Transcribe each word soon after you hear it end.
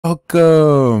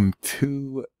Welcome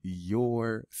to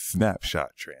your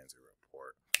Snapshot Transit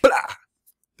Report. Blah!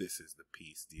 This is the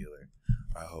Peace Dealer.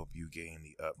 I hope you gain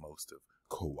the utmost of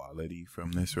quality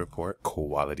from this report.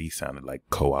 Quality sounded like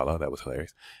koala. That was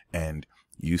hilarious. And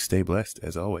you stay blessed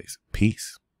as always.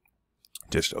 Peace.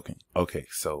 Just joking. Okay,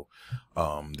 so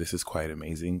this is quite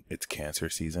amazing. It's Cancer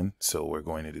season, so we're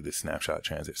going to do the Snapshot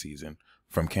Transit season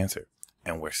from Cancer.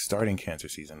 And we're starting Cancer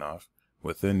season off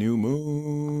with the new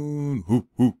moon. Hoo,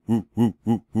 hoo, hoo, hoo,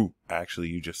 hoo, hoo. Actually,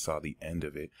 you just saw the end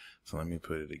of it. So let me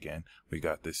put it again. We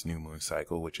got this new moon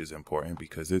cycle, which is important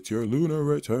because it's your lunar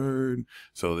return.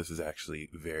 So this is actually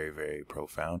very, very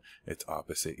profound. It's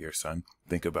opposite your sun.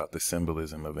 Think about the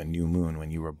symbolism of a new moon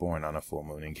when you were born on a full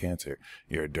moon in Cancer.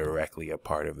 You're directly a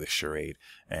part of the charade,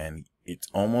 and it's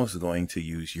almost going to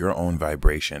use your own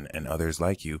vibration and others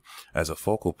like you as a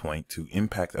focal point to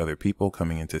impact other people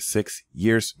coming into 6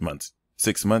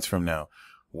 months from now,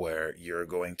 where you're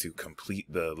going to complete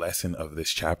the lesson of this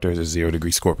chapter as a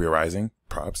 0-degree Scorpio rising,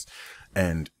 props,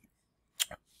 and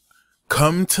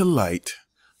come to light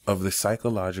of the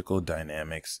psychological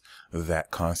dynamics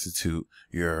that constitute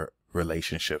your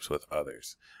relationships with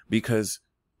others. Because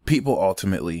people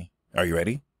ultimately, are you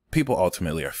ready? People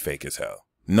ultimately are fake as hell.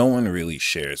 No one really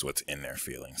shares what's in their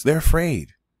feelings. They're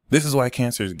afraid. This is why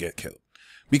cancers get killed.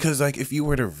 Because like if you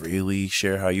were to really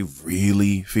share how you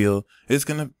really feel, it's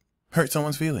going to hurt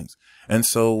someone's feelings. And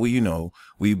so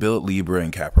we built Libra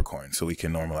and Capricorn so we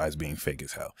can normalize being fake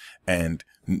as hell. And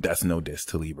that's no diss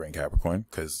to Libra and Capricorn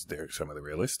because they're some of the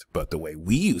realest, but the way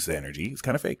we use the energy is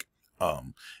kind of fake.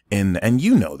 And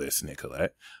you know this,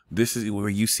 Nicolette. This is where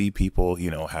you see people,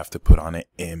 have to put on an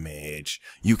image.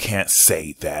 You can't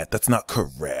say that. That's not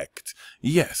correct.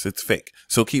 Yes, it's fake.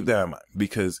 So keep that in mind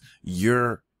because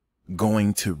you're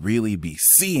going to really be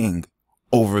seeing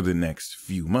over the next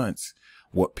few months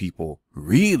what people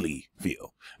really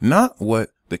feel, not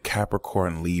what the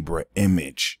Capricorn Libra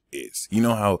image is. You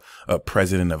know how a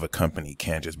president of a company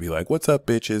can't just be like, "What's up,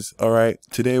 bitches? All right,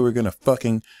 today we're going to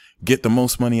fucking get the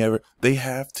most money ever." They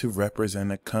have to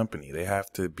represent a company. They have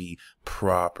to be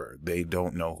proper. They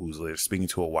don't know who's they're speaking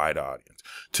to a wide audience.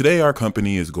 Today, our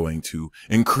company is going to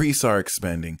increase our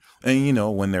expending.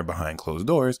 And, when they're behind closed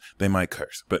doors, they might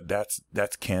curse. But that's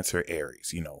Cancer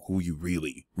Aries, who you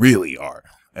really, really are.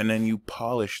 And then you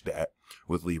polish that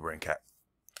with Libra and Cap.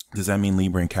 Does that mean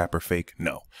Libra and Cap are fake?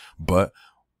 No. But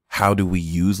how do we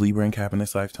use Libra and Cap in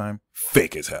this lifetime?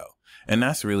 Fake as hell. And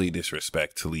that's really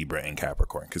disrespect to Libra and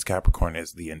Capricorn, because Capricorn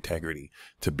is the integrity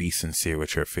to be sincere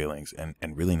with your feelings and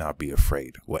really not be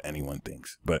afraid what anyone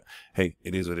thinks. But hey,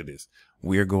 it is what it is.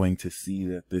 We're going to see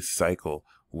that this cycle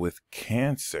with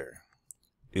Cancer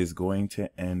is going to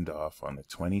end off on the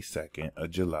 22nd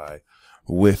of July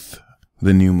with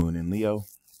the new moon in Leo.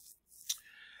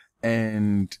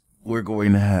 And we're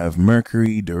going to have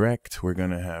Mercury direct. We're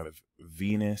going to have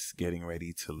Venus getting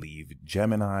ready to leave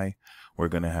Gemini. We're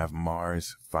going to have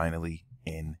Mars finally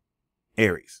in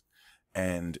Aries.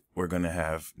 And we're going to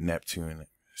have Neptune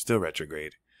still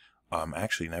retrograde.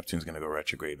 Actually, Neptune's going to go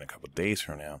retrograde in a couple of days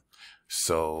from now.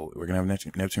 So we're going to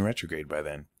have Neptune retrograde by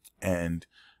then. And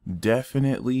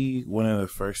definitely one of the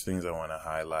first things I want to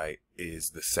highlight is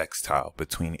the sextile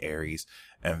between Aries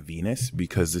and Venus,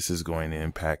 because this is going to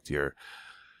impact your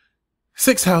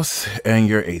 6th house and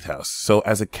your 8th house. So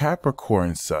as a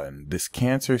Capricorn sun, this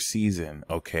Cancer season,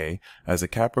 as a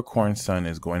Capricorn sun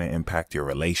is going to impact your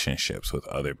relationships with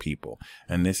other people.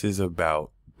 And this is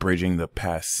about bridging the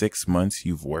past 6 months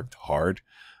you've worked hard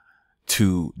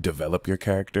to develop your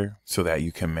character so that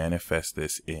you can manifest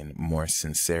this in more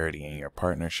sincerity in your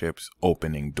partnerships,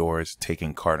 opening doors,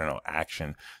 taking cardinal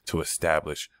action to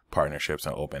establish partnerships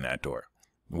and open that door,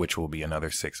 which will be another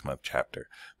 6-month chapter.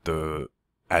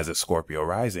 As a Scorpio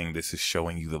rising, this is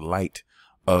showing you the light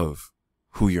of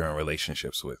who you're in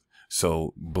relationships with.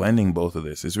 So blending both of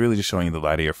this is really just showing you the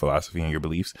light of your philosophy and your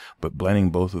beliefs, but blending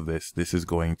both of this is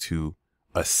going to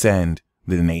ascend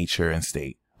the nature and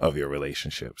state of your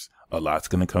relationships. A lot's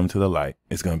going to come to the light.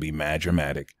 It's going to be mad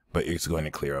dramatic, but it's going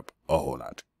to clear up a whole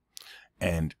lot.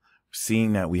 And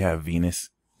seeing that we have Venus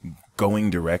going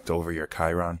direct over your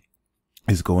Chiron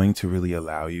is going to really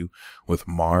allow you, with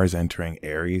Mars entering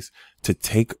Aries, to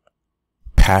take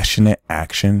passionate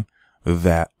action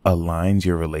that aligns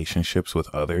your relationships with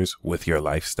others with your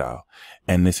lifestyle.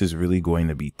 And this is really going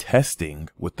to be testing,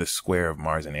 with the square of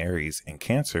Mars and Aries and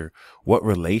Cancer, what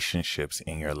relationships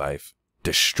in your life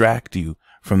distract you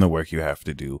from the work you have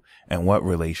to do and what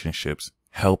relationships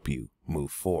help you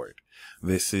move forward.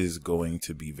 This is going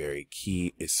to be very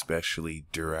key, especially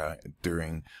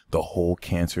during the whole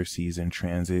Cancer season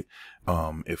transit.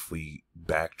 If we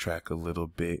backtrack a little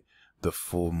bit, the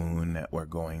full moon that we're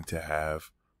going to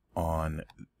have on,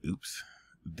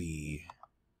 the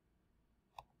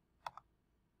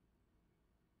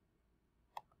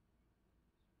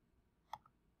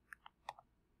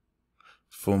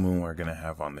full moon we're going to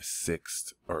have on the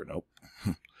 6th, or nope,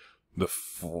 the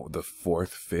 4th,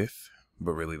 5th,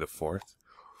 but really the 4th,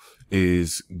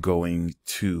 is going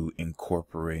to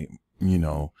incorporate,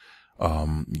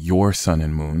 your sun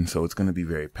and moon. So it's going to be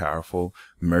very powerful.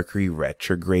 Mercury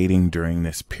retrograding during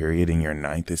this period in your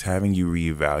 9th is having you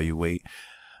reevaluate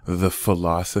the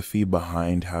philosophy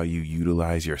behind how you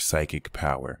utilize your psychic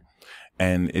power.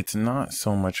 And it's not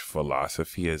so much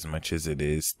philosophy as much as it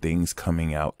is things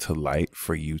coming out to light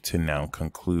for you to now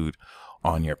conclude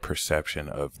on your perception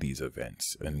of these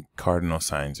events. And cardinal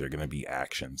signs are going to be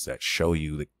actions that show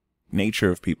you the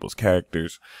nature of people's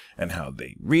characters and how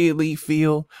they really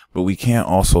feel. But we can't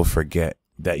also forget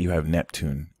that you have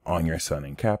Neptune on your sun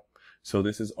and Cap. So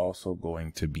this is also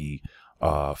going to be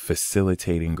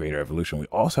facilitating greater evolution. We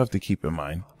also have to keep in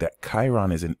mind that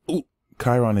Chiron is in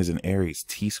Aries,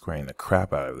 T-squaring the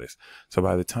crap out of this. So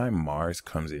by the time Mars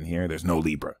comes in here, there's no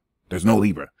Libra. There's no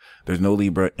Libra. There's no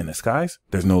Libra in the skies.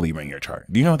 There's no Libra in your chart.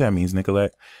 Do you know what that means,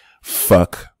 Nicolette?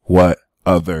 Fuck what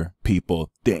other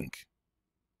people think.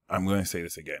 I'm going to say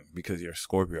this again because you're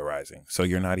Scorpio rising, so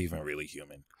you're not even really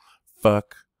human.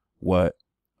 Fuck what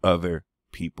other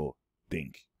people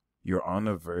think. You're on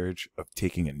the verge of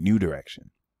taking a new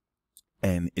direction.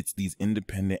 And it's these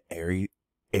independent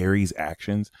Aries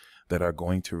actions that are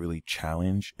going to really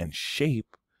challenge and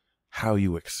shape how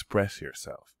you express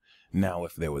yourself. Now,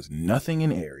 if there was nothing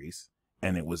in Aries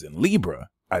and it was in Libra,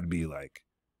 I'd be like,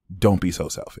 don't be so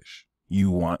selfish. You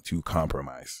want to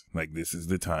compromise. Like, this is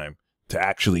the time to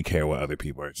actually care what other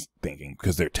people are thinking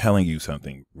because they're telling you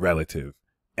something relative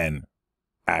and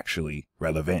actually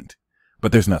relevant.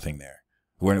 But there's nothing there.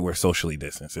 We're socially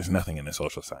distanced. There's nothing in the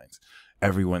social signs.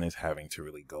 Everyone is having to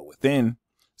really go within.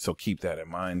 So keep that in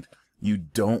mind. You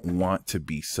don't want to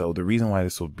be so. The reason why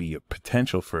this will be a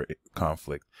potential for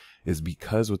conflict is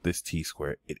because with this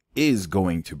T-square, it is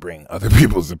going to bring other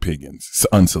people's opinions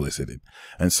unsolicited.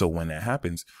 And so when that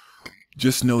happens,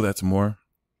 just know that's more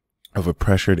of a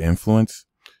pressured influence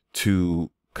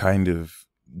to kind of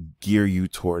gear you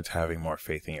towards having more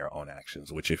faith in your own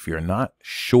actions, which if you're not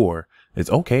sure, it's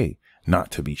okay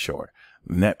not to be sure.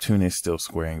 Neptune is still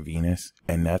squaring Venus,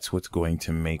 and that's what's going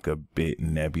to make a bit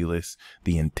nebulous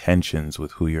the intentions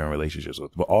with who you're in relationships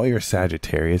with. But all your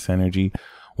Sagittarius energy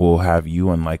will have you,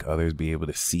 unlike others, be able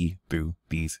to see through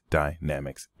these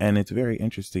dynamics. And it's very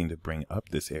interesting to bring up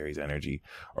this Aries energy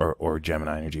or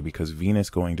Gemini energy, because Venus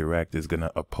going direct is going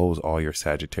to oppose all your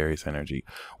Sagittarius energy,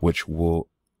 which will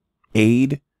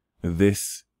aid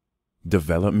this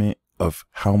development of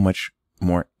how much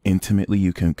more intimately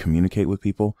you can communicate with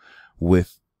people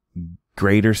with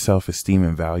greater self-esteem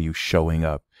and value showing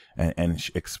up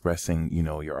and expressing,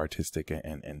 your artistic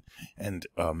and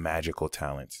magical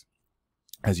talents,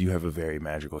 as you have a very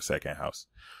magical second house.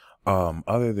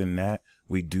 Other than that,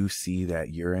 we do see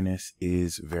that Uranus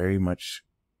is very much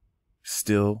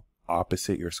still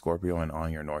opposite your Scorpio and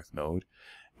on your North Node.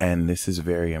 And this is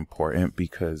very important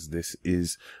because this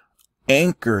is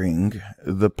anchoring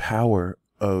the power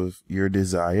of your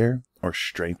desire or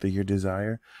strength of your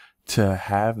desire to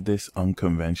have this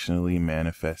unconventionally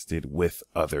manifested with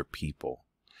other people.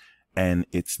 And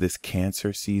it's this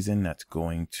Cancer season that's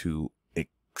going to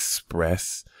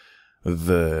express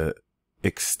the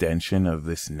extension of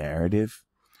this narrative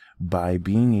by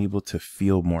being able to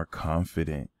feel more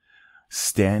confident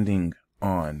standing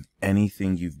on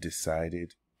anything you've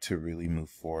decided to really move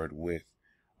forward with,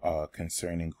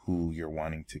 concerning who you're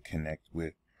wanting to connect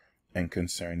with and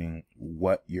concerning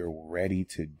what you're ready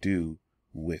to do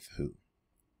with who.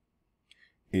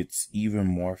 It's even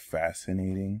more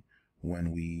fascinating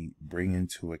when we bring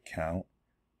into account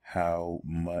how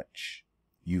much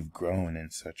you've grown in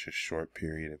such a short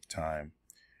period of time.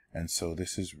 And so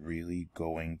this is really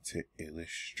going to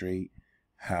illustrate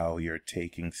how you're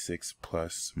taking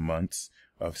 6+ months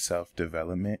of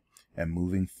self-development and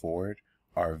moving forward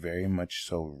are very much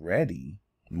so ready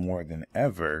more than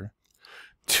ever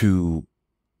to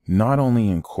not only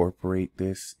incorporate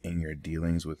this in your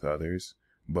dealings with others,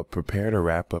 but prepare to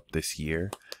wrap up this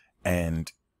year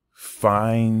and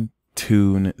fine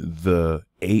tune the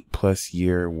 8+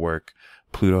 year work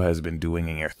Pluto has been doing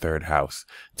in your 3rd house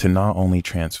to not only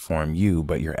transform you,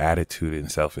 but your attitude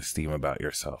and self-esteem about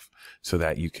yourself, so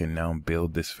that you can now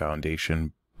build this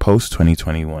foundation post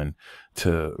 2021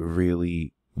 to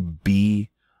really be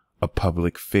a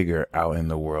public figure out in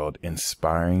the world,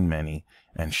 inspiring many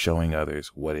and showing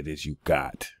others what it is you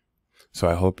got. So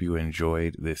I hope you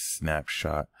enjoyed this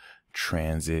snapshot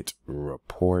transit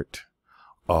report,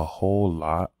 a whole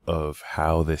lot of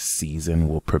how this season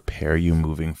will prepare you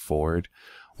moving forward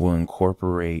will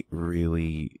incorporate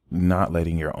really not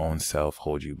letting your own self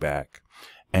hold you back.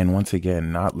 And once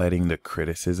again, not letting the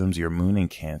criticisms. Your moon in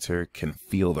Cancer can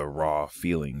feel the raw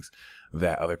feelings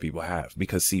that other people have,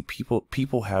 because see,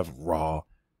 people have raw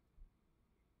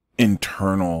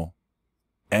internal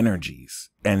energies,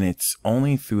 and it's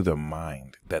only through the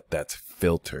mind that that's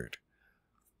filtered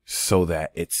so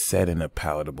that it's said in a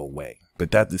palatable way.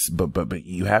 But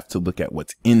you have to look at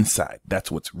what's inside.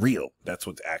 That's what's real. That's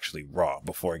what's actually raw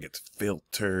before it gets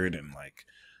filtered and like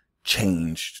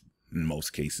changed, in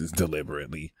most cases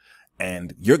deliberately.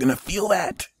 And you're going to feel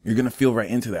that. You're going to feel right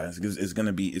into that. It's going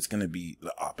to be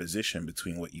the opposition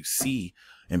between what you see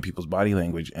in people's body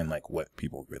language and like what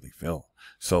people really feel.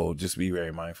 So just be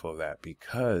very mindful of that,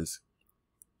 because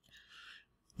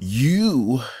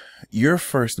your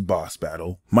first boss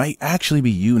battle might actually be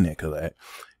you, Nicolette.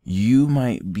 You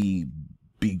might be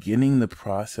beginning the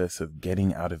process of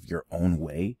getting out of your own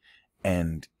way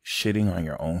and shitting on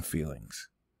your own feelings,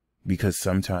 because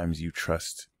sometimes you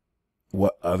trust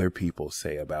what other people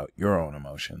say about your own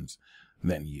emotions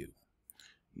than you.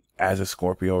 As a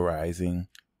Scorpio rising,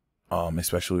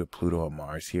 especially with Pluto and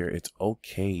Mars here, it's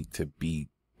okay to be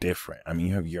different. I mean,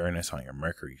 you have Uranus on your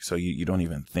Mercury, so you don't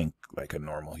even think like a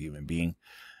normal human being.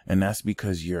 And that's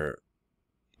because you're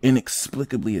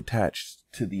inexplicably attached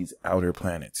to these outer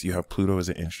planets. You have Pluto as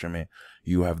an instrument.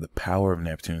 You have the power of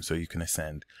Neptune, so you can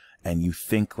ascend. And you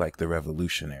think like the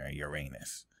revolutionary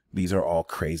Uranus. These are all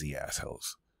crazy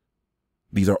assholes.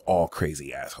 These are all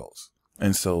crazy assholes.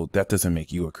 And so that doesn't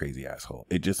make you a crazy asshole.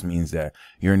 It just means that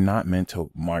you're not meant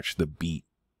to march the beat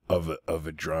of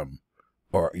a drum,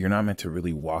 or you're not meant to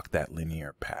really walk that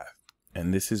linear path.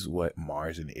 And this is what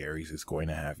Mars in Aries is going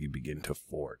to have you begin to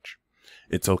forge.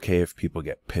 It's okay if people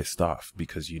get pissed off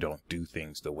because you don't do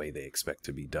things the way they expect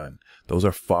to be done. Those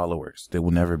are followers. They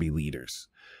will never be leaders.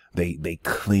 They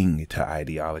cling to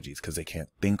ideologies because they can't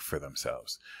think for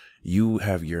themselves. You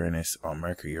have Uranus on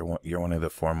Mercury. You're one of the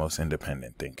foremost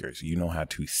independent thinkers. You know how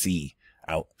to see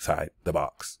outside the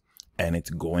box. And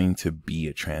it's going to be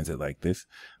a transit like this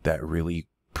that really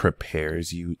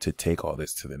prepares you to take all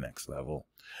this to the next level,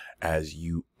 as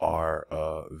you are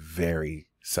a very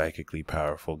psychically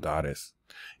powerful goddess.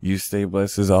 You stay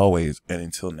blessed as always, and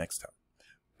until next time,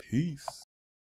 peace.